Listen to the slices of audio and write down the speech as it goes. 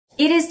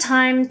It is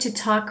time to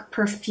talk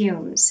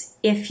perfumes.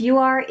 If you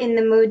are in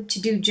the mood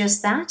to do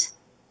just that,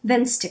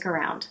 then stick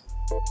around.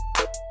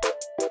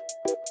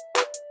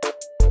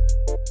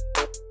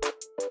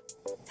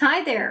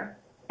 Hi there,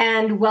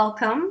 and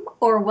welcome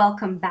or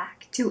welcome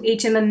back to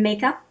HMM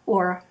Makeup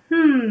or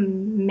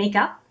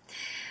Makeup.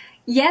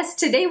 Yes,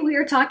 today we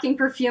are talking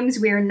perfumes.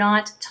 We are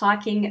not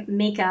talking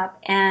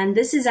makeup, and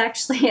this is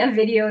actually a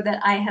video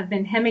that I have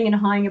been hemming and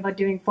hawing about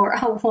doing for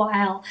a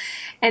while,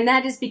 and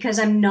that is because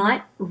I'm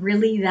not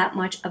really that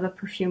much of a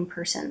perfume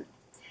person.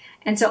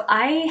 And so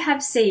I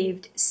have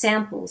saved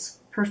samples,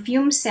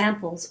 perfume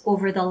samples,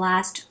 over the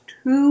last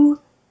 2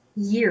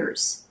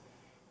 years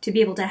to be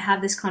able to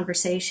have this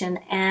conversation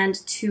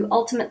and to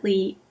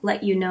ultimately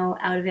let you know,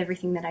 out of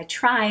everything that I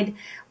tried,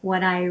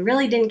 what I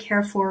really didn't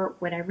care for,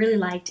 what I really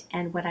liked,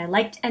 and what I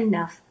liked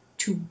enough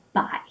to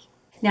buy.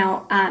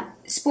 Now,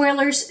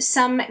 spoilers,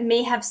 some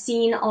may have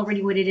seen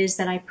already what it is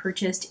that I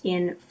purchased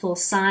in full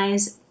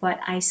size, but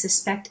I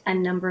suspect a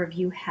number of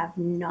you have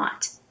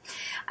not.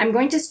 I'm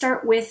going to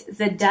start with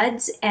the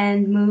duds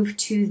and move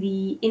to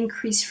the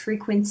increased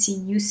frequency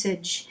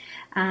usage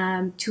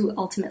to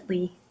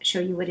ultimately show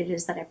you what it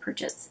is that I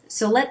purchased.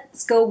 So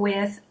let's go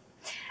with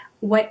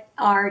what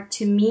are,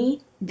 to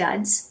me,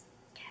 duds.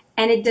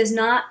 And it does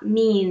not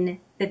mean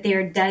that they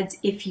are duds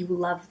if you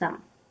love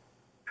them.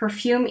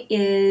 Perfume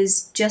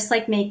is just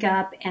like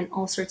makeup and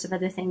all sorts of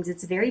other things.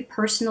 It's very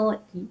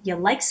personal. You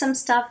like some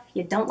stuff,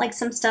 you don't like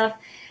some stuff.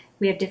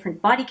 We have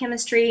different body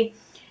chemistry.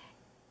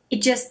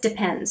 It just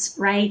depends,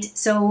 right?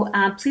 So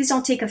please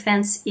don't take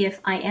offense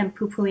if I am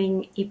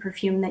poo-pooing a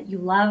perfume that you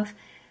love.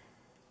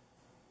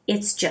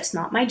 It's just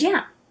not my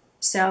jam.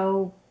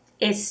 So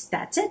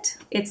that's it.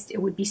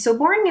 It would be so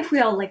boring if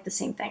we all liked the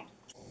same thing.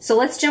 So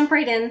let's jump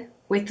right in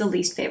with the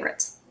least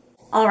favorites.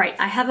 All right,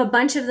 I have a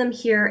bunch of them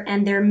here,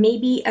 and there may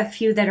be a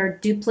few that are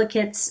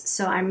duplicates,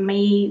 so I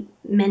may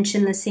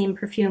mention the same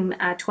perfume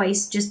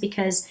twice just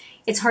because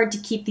it's hard to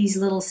keep these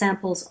little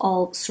samples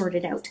all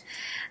sorted out.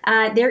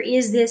 There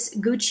is this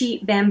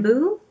Gucci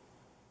Bamboo,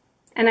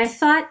 and I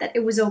thought that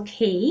it was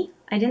okay.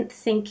 I didn't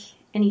think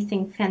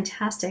anything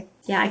fantastic.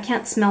 Yeah, I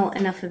can't smell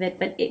enough of it,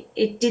 but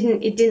it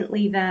didn't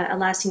leave a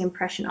lasting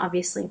impression,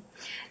 obviously.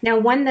 Now,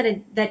 one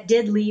that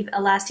did leave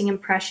a lasting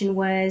impression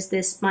was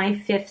this My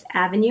Fifth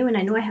Avenue, and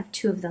I know I have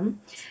 2 of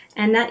them,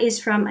 and that is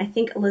from, I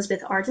think,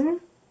 Elizabeth Arden.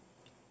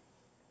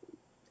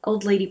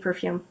 Old lady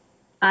perfume.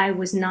 I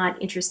was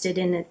not interested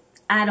in it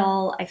at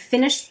all. I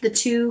finished the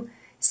 2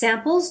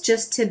 samples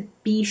just to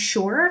be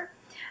sure,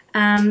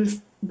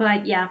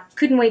 but yeah,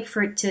 couldn't wait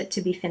for it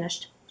to be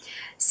finished.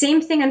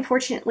 Same thing,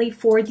 unfortunately,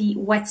 for the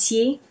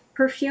Wattier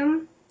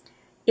perfume.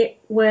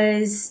 It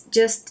was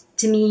just,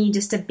 to me,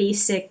 just a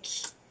basic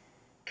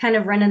kind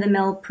of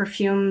run-of-the-mill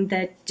perfume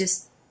that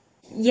just,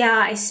 yeah,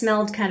 I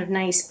smelled kind of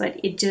nice, but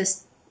it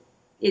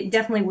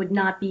definitely would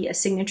not be a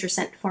signature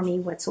scent for me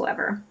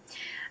whatsoever.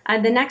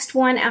 The next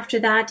one after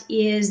that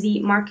is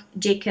the Marc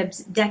Jacobs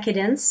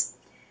Decadence.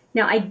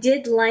 Now, I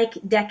did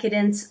like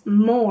Decadence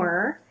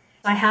more.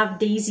 I have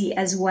Daisy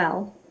as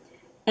well.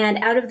 And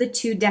out of the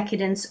 2,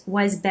 Decadence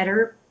was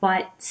better,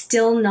 but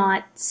still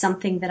not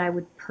something that I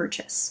would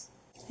purchase.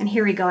 And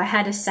here we go. I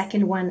had a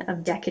second one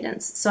of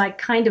Decadence. So I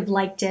kind of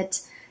liked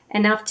it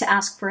enough to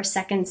ask for a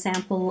second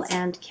sample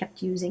and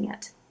kept using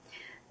it.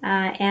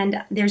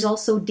 And there's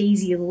also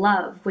Daisy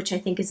Love, which I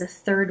think is a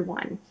third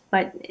one.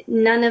 But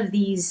none of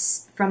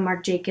these from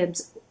Marc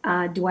Jacobs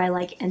do I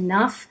like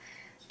enough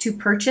to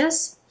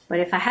purchase.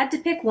 But if I had to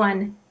pick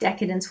one,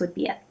 Decadence would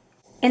be it.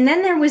 And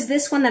then there was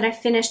this one that I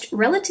finished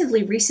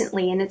relatively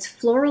recently, and it's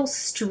Floral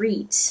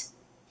Street,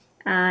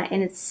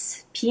 and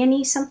it's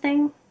Peony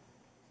something,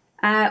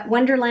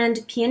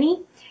 Wonderland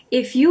Peony.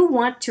 If you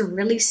want to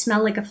really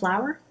smell like a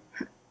flower,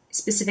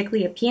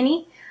 specifically a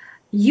peony,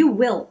 you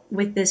will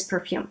with this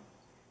perfume.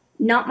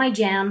 Not my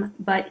jam,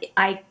 but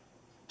I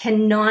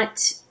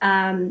cannot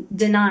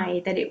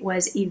deny that it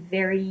was a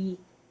very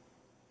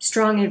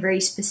strong and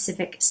very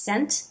specific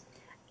scent,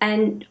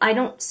 and I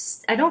don't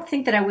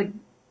think that I would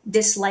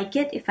dislike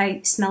it if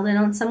I smelled it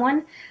on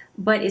someone,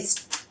 but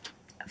it's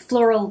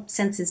floral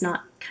scents is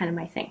not kind of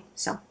my thing.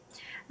 So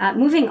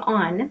moving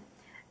on,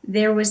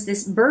 there was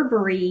this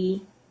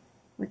Burberry,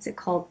 what's it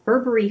called?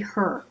 Burberry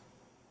Her.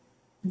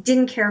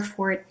 Didn't care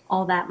for it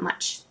all that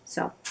much.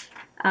 So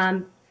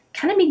kind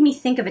of made me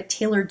think of a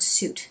tailored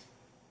suit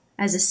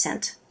as a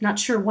scent. Not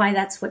sure why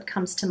that's what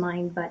comes to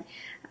mind, but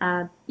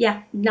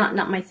yeah,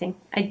 not my thing.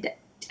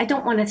 I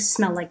don't want to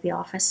smell like The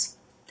Office.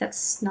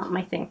 That's not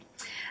my thing.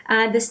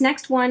 This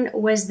next one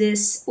was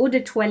this Eau de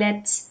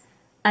Toilette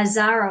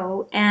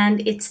Azaro,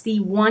 and it's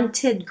the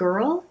Wanted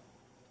Girl.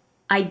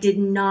 I did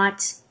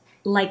not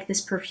like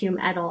this perfume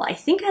at all. I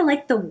think I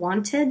liked the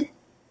Wanted,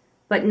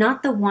 but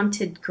not the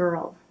Wanted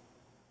Girl.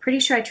 Pretty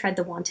sure I tried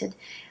the Wanted.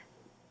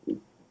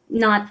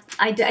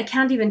 I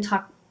can't even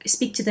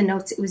speak to the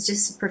notes. It was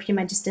just a perfume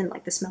I just didn't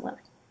like the smell of.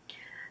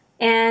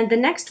 And the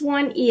next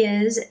one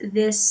is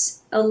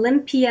this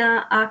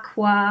Olympia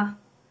Aqua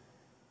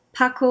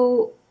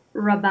Paco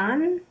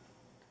Rabanne.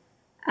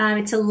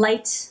 It's a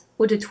light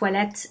eau de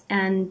toilette,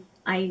 and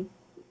I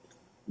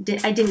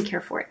I didn't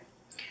care for it.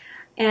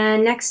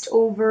 And next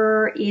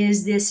over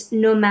is this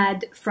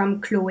Nomade from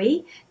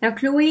Chloe. Now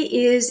Chloe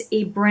is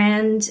a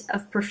brand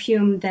of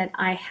perfume that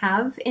I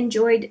have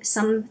enjoyed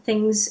some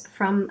things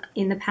from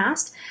in the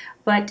past,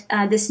 but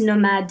this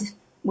Nomade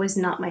was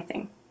not my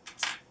thing.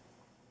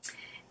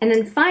 And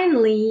then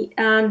finally,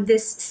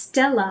 this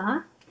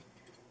Stella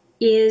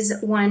is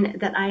one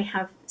that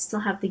I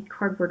still have the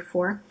cardboard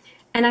for,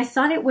 and I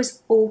thought it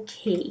was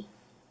okay.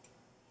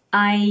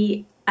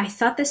 I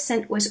thought the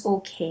scent was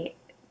okay,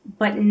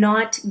 but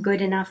not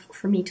good enough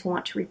for me to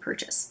want to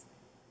repurchase.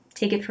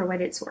 Take it for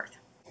what it's worth.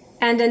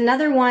 And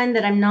another one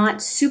that I'm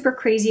not super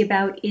crazy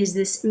about is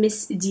this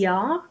Miss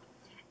Dior.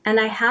 And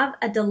I have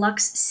a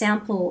deluxe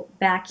sample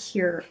back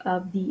here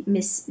of the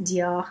Miss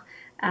Dior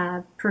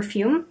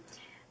perfume.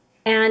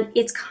 And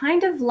it's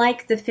kind of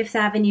like the Fifth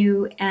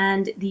Avenue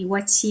and the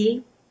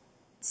Wattier.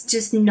 It's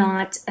just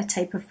not a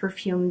type of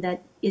perfume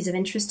that is of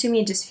interest to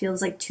me. It just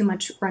feels like too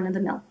much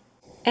run-of-the-mill.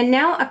 And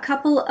now a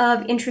couple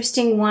of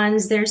interesting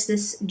ones. There's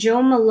this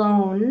Jo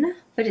Malone,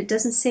 but it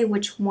doesn't say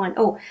which one.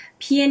 Oh,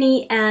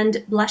 Peony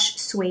and Blush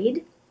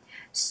Suede.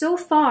 So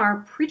far,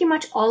 pretty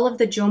much all of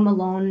the Jo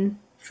Malone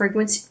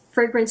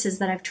fragrances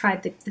that I've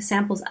tried, the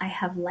samples I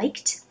have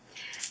liked.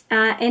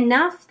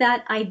 Enough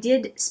that I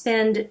did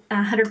spend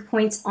 100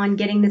 points on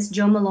getting this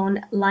Jo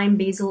Malone Lime,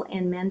 Basil,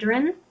 and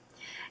Mandarin.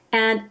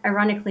 And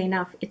ironically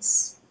enough,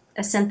 it's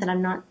a scent that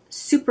I'm not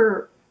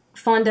super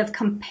fond of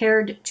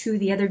compared to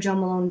the other Jo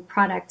Malone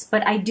products,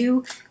 but I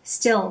do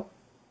still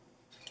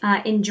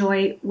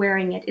enjoy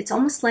wearing it. It's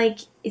almost like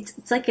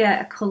it's like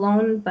a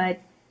cologne,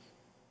 but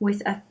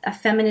with a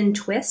feminine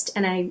twist,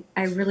 and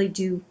I really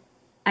do.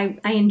 I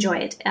enjoy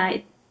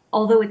it.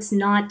 Although it's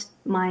not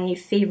my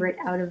favorite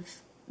out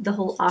of the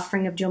whole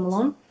offering of Jo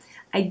Malone,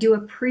 I do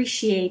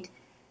appreciate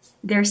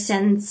their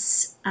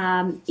scents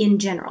in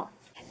general.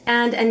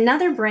 And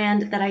another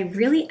brand that I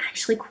really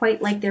actually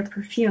quite like their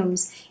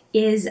perfumes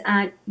is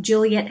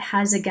Juliette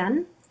Has a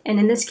Gun, and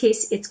in this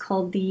case it's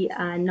called the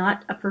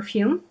Not a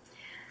Perfume.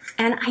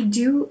 And I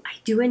do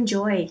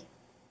enjoy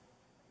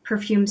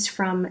perfumes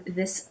from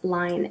this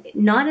line.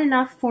 Not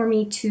enough for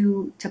me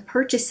to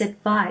purchase it,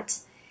 but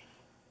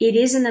it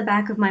is in the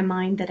back of my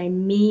mind that I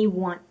may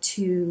want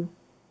to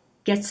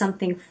get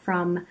something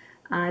from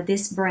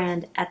this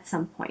brand at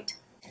some point.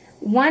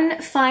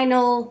 One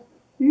final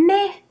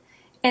meh,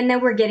 and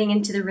then we're getting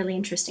into the really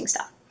interesting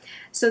stuff.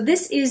 So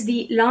this is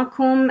the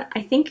Lancôme,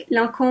 I think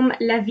Lancôme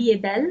La Vie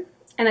est Belle,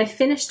 and I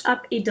finished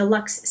up a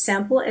deluxe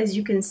sample, as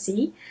you can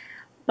see,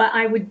 but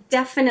I would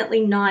definitely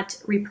not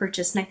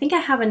repurchase. And I think I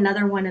have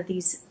another one of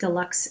these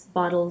deluxe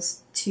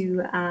bottles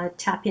to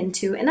tap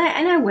into, and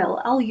I will.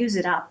 I'll use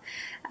it up,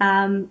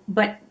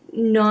 but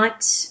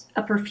not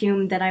a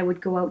perfume that I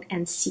would go out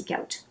and seek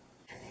out.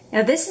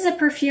 Now this is a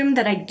perfume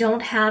that I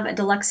don't have a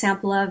deluxe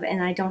sample of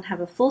and I don't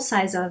have a full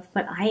size of,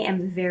 but I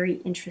am very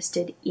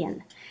interested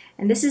in.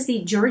 And this is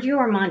the Giorgio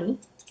Armani.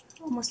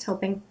 Almost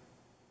hoping.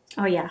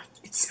 Oh yeah,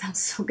 it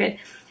smells so good.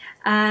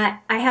 I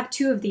have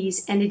two of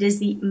these, and it is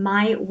the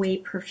My Way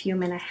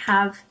perfume, and I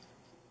have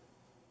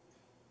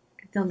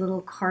the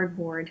little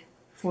cardboard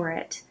for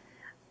it.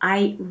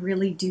 I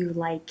really do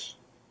like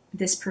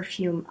this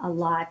perfume a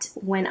lot.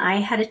 When I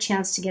had a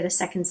chance to get a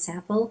second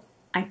sample,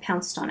 I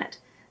pounced on it.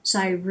 So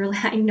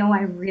I know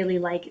I really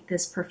like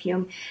this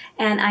perfume,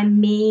 and I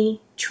may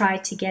try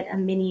to get a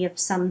mini of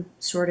some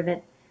sort of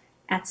it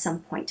at some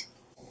point.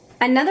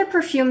 Another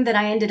perfume that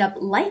I ended up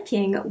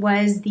liking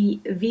was the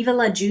Viva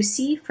La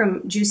Juicy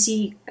from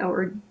Juicy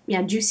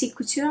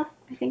Couture,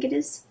 I think it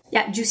is.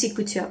 Yeah, Juicy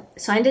Couture.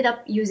 So I ended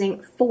up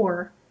using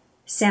 4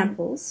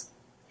 samples.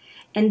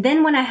 And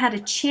then when I had a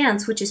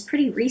chance, which is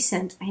pretty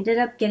recent, I ended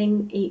up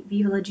getting a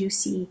Viva La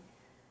Juicy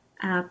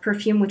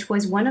perfume, which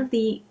was one of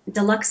the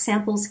deluxe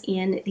samples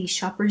in the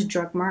Shoppers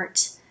Drug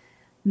Mart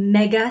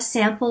mega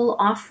sample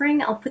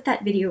offering. I'll put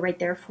that video right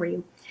there for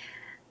you.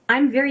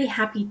 I'm very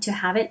happy to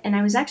have it, and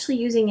I was actually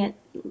using it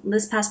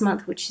this past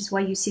month, which is why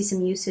you see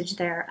some usage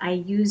there. I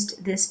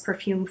used this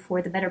perfume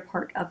for the better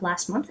part of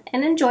last month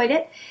and enjoyed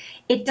it.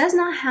 It does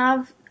not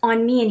have,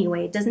 on me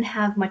anyway, it doesn't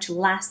have much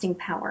lasting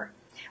power,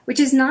 which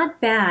is not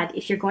bad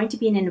if you're going to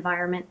be in an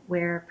environment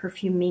where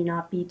perfume may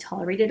not be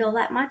tolerated all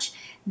that much.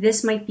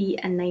 This might be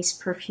a nice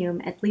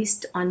perfume, at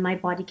least on my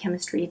body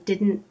chemistry. It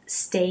didn't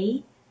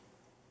stay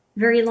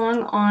very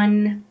long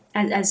on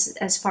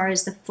as far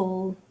as the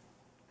full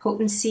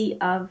potency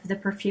of the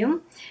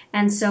perfume,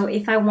 and so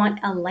if I want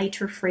a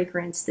lighter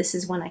fragrance, this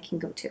is one I can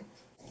go to.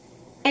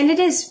 And it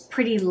is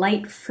pretty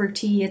light,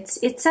 fruity.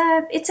 It's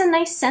a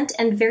nice scent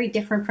and very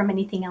different from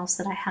anything else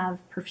that I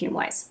have perfume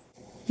wise.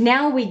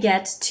 Now we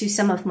get to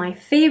some of my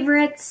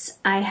favorites.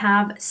 I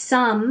have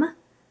some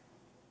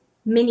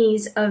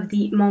minis of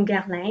the Mon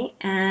Guerlain,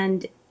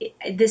 and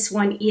this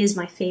one is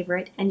my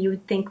favorite. And you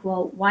would think,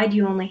 well, why do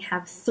you only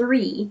have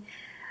 3?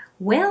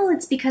 Well,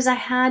 it's because I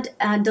had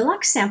a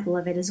deluxe sample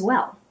of it as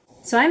well.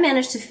 So I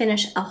managed to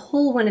finish a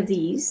whole one of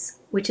these,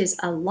 which is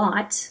a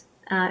lot.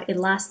 It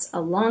lasts a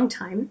long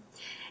time.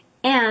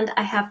 And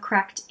I have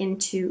cracked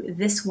into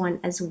this one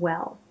as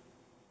well.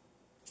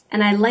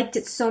 And I liked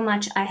it so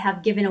much, I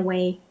have given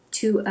away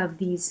 2 of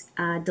these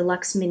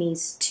deluxe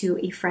minis to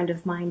a friend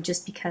of mine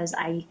just because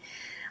I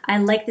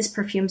like this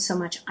perfume so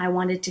much. I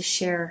wanted to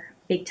share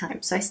big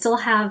time. So I still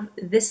have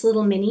this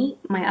little mini.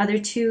 My other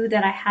 2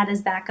 that I had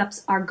as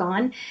backups are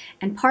gone.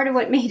 And part of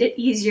what made it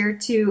easier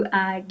to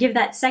give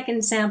that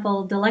second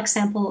sample, deluxe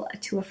sample,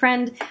 to a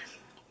friend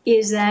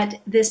is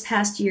that this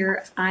past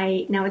year,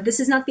 now this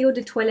is not the eau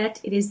de toilette,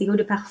 it is the eau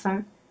de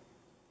parfum,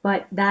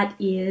 but that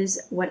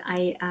is what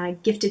I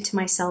gifted to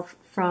myself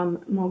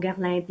from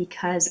Montguerlain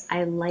because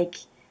I like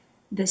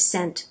the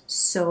scent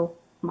so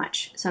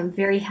much. So I'm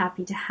very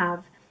happy to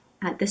have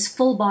this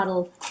full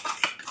bottle.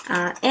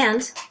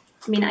 And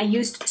I mean, I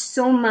used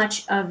so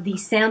much of the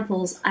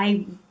samples,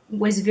 I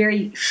was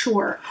very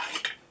sure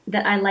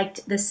that I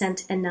liked the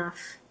scent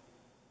enough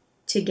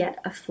to get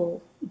a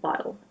full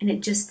bottle. And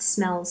it just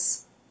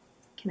smells.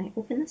 Can I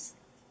open this?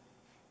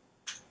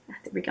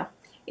 There we go.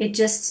 It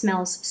just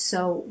smells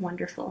so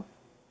wonderful.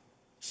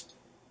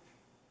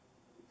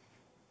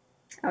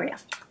 Oh yeah,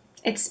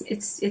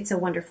 it's a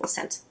wonderful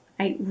scent.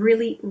 I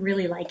really,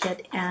 really like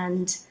it,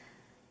 and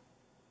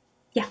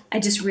yeah, I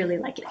just really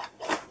like it.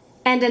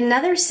 And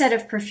another set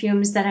of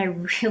perfumes that I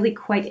really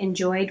quite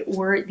enjoyed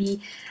were the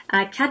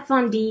Kat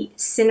Von D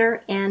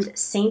Sinner and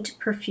Saint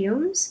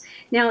perfumes.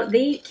 Now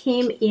they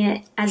came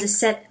in as a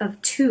set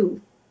of 2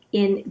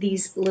 in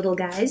these little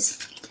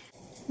guys,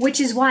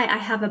 which is why I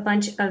have a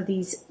bunch of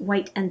these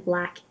white and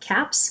black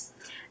caps.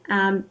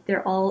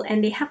 They're all,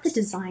 and they have the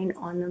design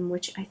on them,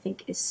 which I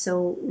think is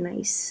so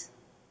nice.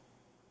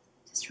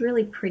 Just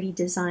really pretty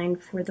design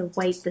for the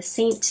white, the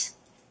Saint,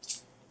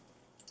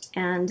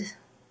 and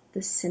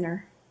the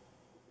Sinner.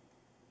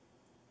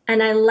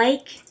 And I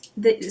like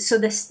the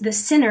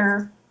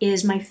Sinner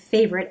is my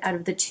favorite out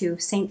of the 2,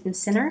 Saint and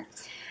Sinner.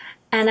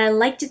 And I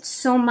liked it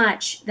so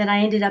much that I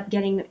ended up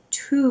getting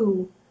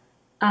 2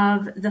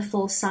 of the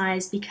full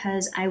size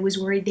because I was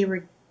worried they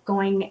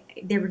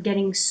were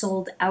getting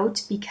sold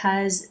out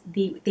because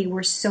they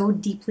were so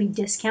deeply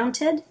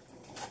discounted.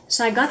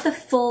 So I got the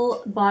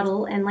full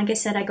bottle, and like I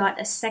said, I got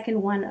a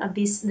second one of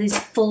this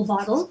full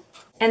bottle.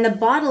 And the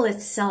bottle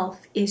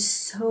itself is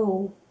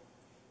so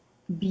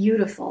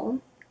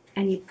beautiful.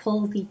 And you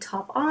pull the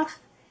top off,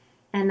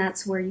 and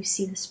that's where you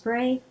see the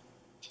spray.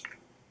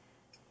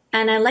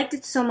 And I liked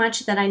it so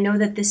much that I know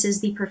that this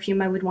is the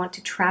perfume I would want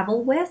to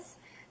travel with.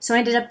 So I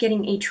ended up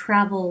getting a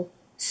travel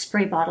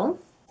spray bottle.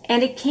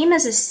 And it came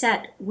as a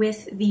set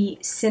with the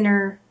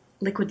Sinner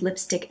liquid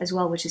lipstick as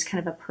well, which is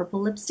kind of a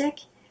purple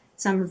lipstick.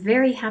 So I'm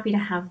very happy to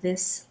have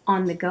this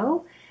on the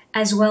go,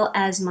 as well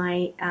as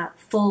my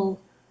full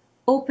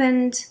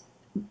opened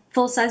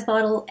full-size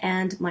bottle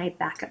and my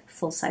backup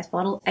full-size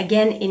bottle.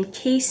 Again, in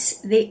case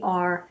they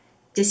are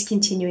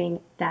discontinuing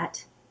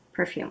that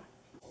perfume.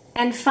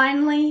 And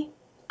finally,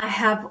 I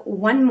have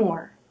one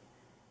more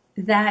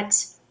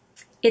that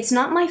it's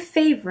not my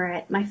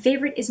favorite. My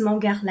favorite is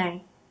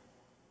Montguerlain,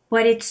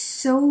 but it's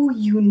so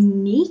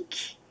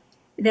unique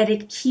that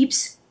it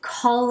keeps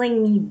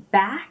calling me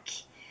back.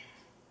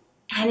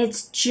 And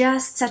it's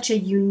just such a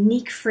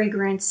unique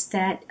fragrance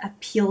that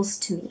appeals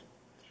to me.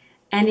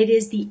 And it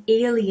is the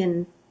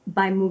Alien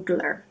by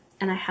Mugler.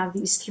 And I have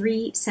these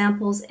 3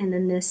 samples and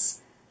then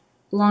this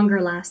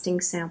longer lasting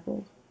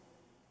sample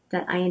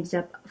that I ended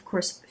up, of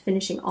course,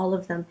 finishing all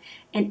of them.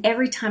 And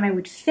every time I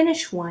would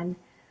finish one,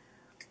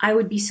 I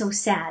would be so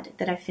sad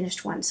that I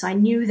finished one. So I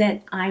knew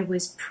that I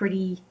was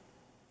pretty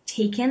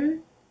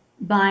taken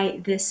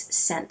by this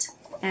scent.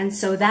 And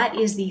so that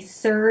is the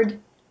 3rd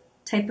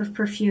type of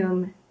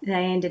perfume that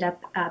I ended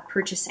up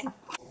purchasing.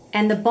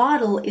 And the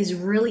bottle is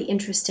really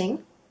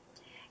interesting.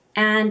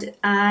 And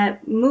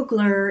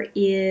Mugler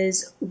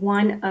is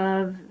one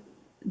of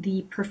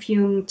the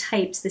perfume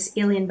types, this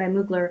Alien by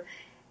Mugler,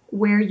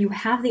 where you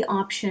have the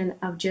option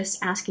of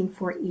just asking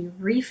for a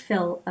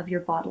refill of your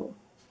bottle,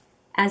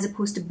 as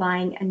opposed to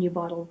buying a new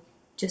bottle,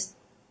 just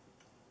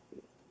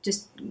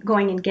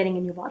going and getting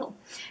a new bottle.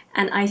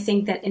 And I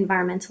think that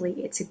environmentally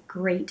it's a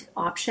great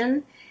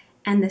option.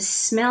 And the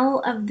smell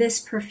of this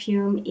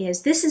perfume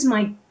is, this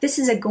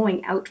is a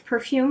going out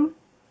perfume.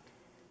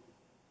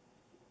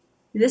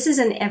 This is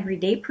an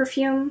everyday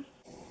perfume.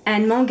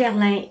 And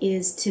Montguerlain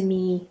is, to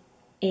me,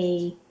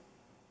 a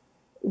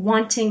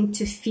wanting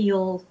to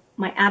feel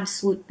my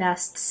absolute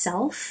best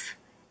self,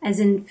 as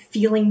in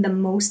feeling the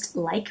most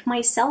like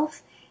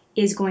myself,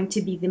 is going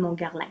to be the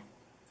Montguerlain.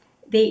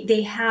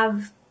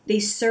 They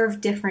serve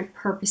different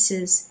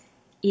purposes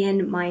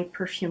in my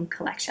perfume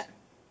collection.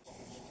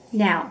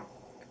 Now,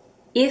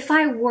 if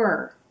I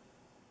were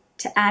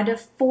to add a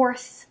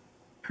 4th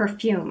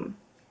perfume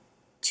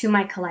to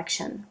my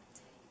collection,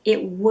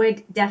 it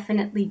would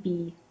definitely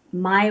be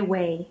My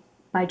Way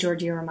by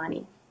Giorgio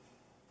Armani.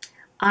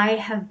 I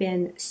have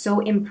been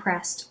so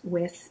impressed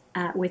with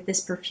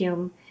this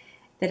perfume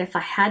that if I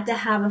had to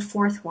have a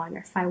 4th one, or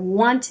if I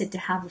wanted to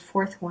have a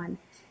 4th one,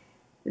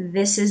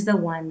 this is the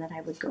one that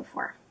I would go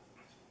for.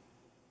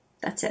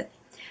 That's it.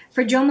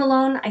 For Jo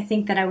Malone, I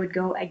think that I would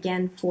go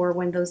again for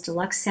one of those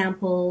deluxe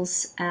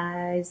samples.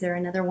 Is there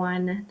another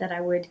one that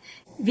I would?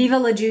 Viva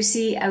La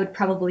Juicy, I would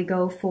probably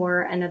go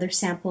for another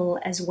sample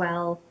as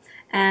well.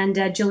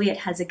 And Juliet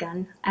Has a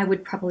Gun, I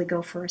would probably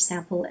go for a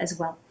sample as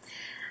well.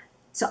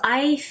 So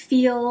I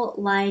feel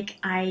like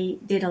I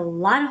did a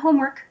lot of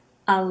homework,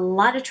 a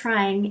lot of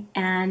trying,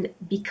 and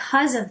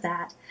because of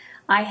that,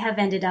 I have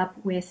ended up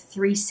with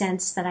 3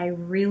 scents that I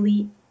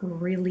really,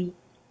 really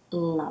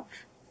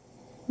love.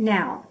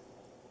 Now,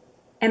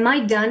 am I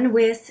done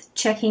with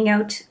checking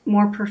out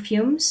more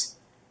perfumes?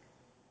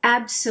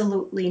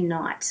 Absolutely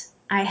not.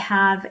 I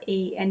have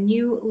a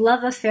new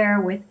love affair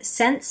with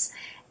scents,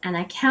 and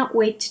I can't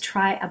wait to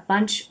try a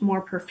bunch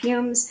more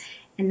perfumes,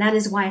 and that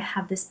is why I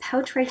have this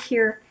pouch right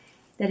here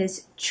that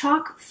is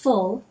chock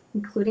full,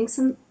 including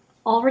some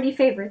already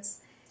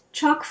favorites,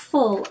 chock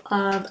full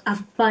of a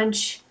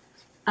bunch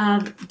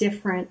of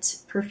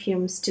different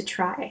perfumes to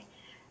try.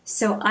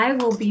 So I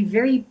will be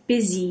very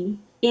busy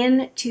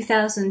in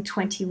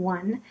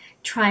 2021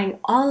 trying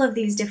all of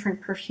these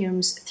different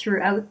perfumes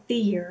throughout the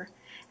year,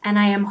 and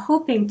I am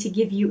hoping to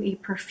give you a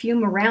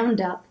perfume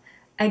roundup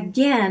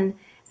again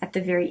at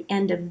the very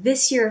end of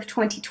this year of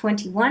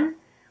 2021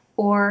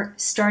 or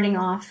starting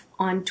off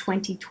on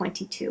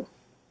 2022.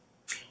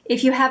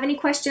 If you have any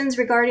questions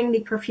regarding the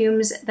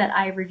perfumes that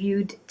I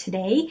reviewed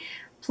today,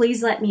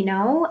 please let me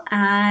know,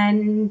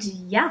 and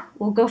yeah,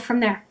 we'll go from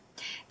there.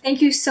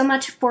 Thank you so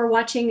much for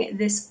watching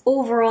this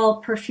overall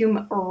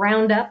perfume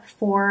roundup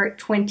for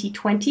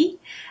 2020.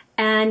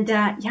 And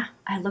yeah,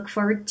 I look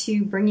forward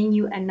to bringing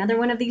you another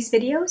one of these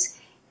videos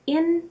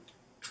in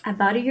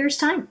about a year's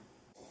time.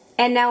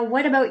 And now,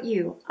 what about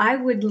you? I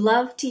would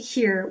love to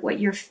hear what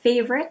your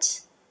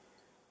favorite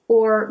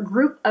or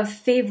group of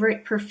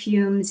favorite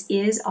perfumes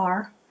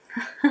are.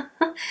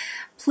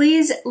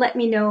 Please let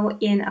me know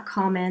in a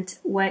comment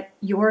what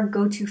your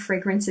go-to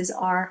fragrances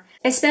are,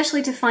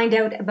 especially to find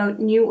out about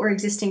new or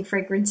existing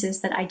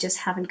fragrances that I just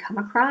haven't come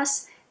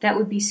across. That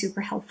would be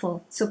super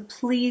helpful. So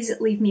please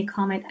leave me a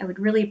comment. I would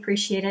really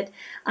appreciate it.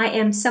 I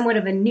am somewhat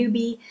of a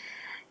newbie.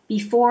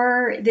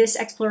 Before this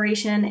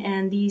exploration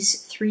and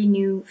these 3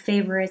 new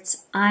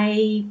favorites,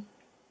 I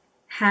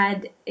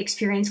had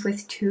experience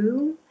with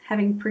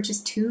having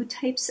purchased 2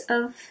 types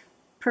of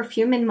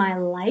perfume in my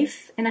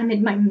life, and I'm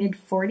in my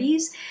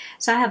mid-40s,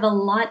 so I have a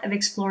lot of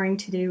exploring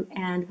to do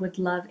and would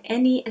love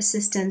any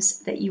assistance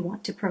that you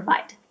want to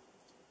provide.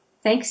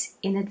 Thanks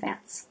in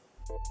advance.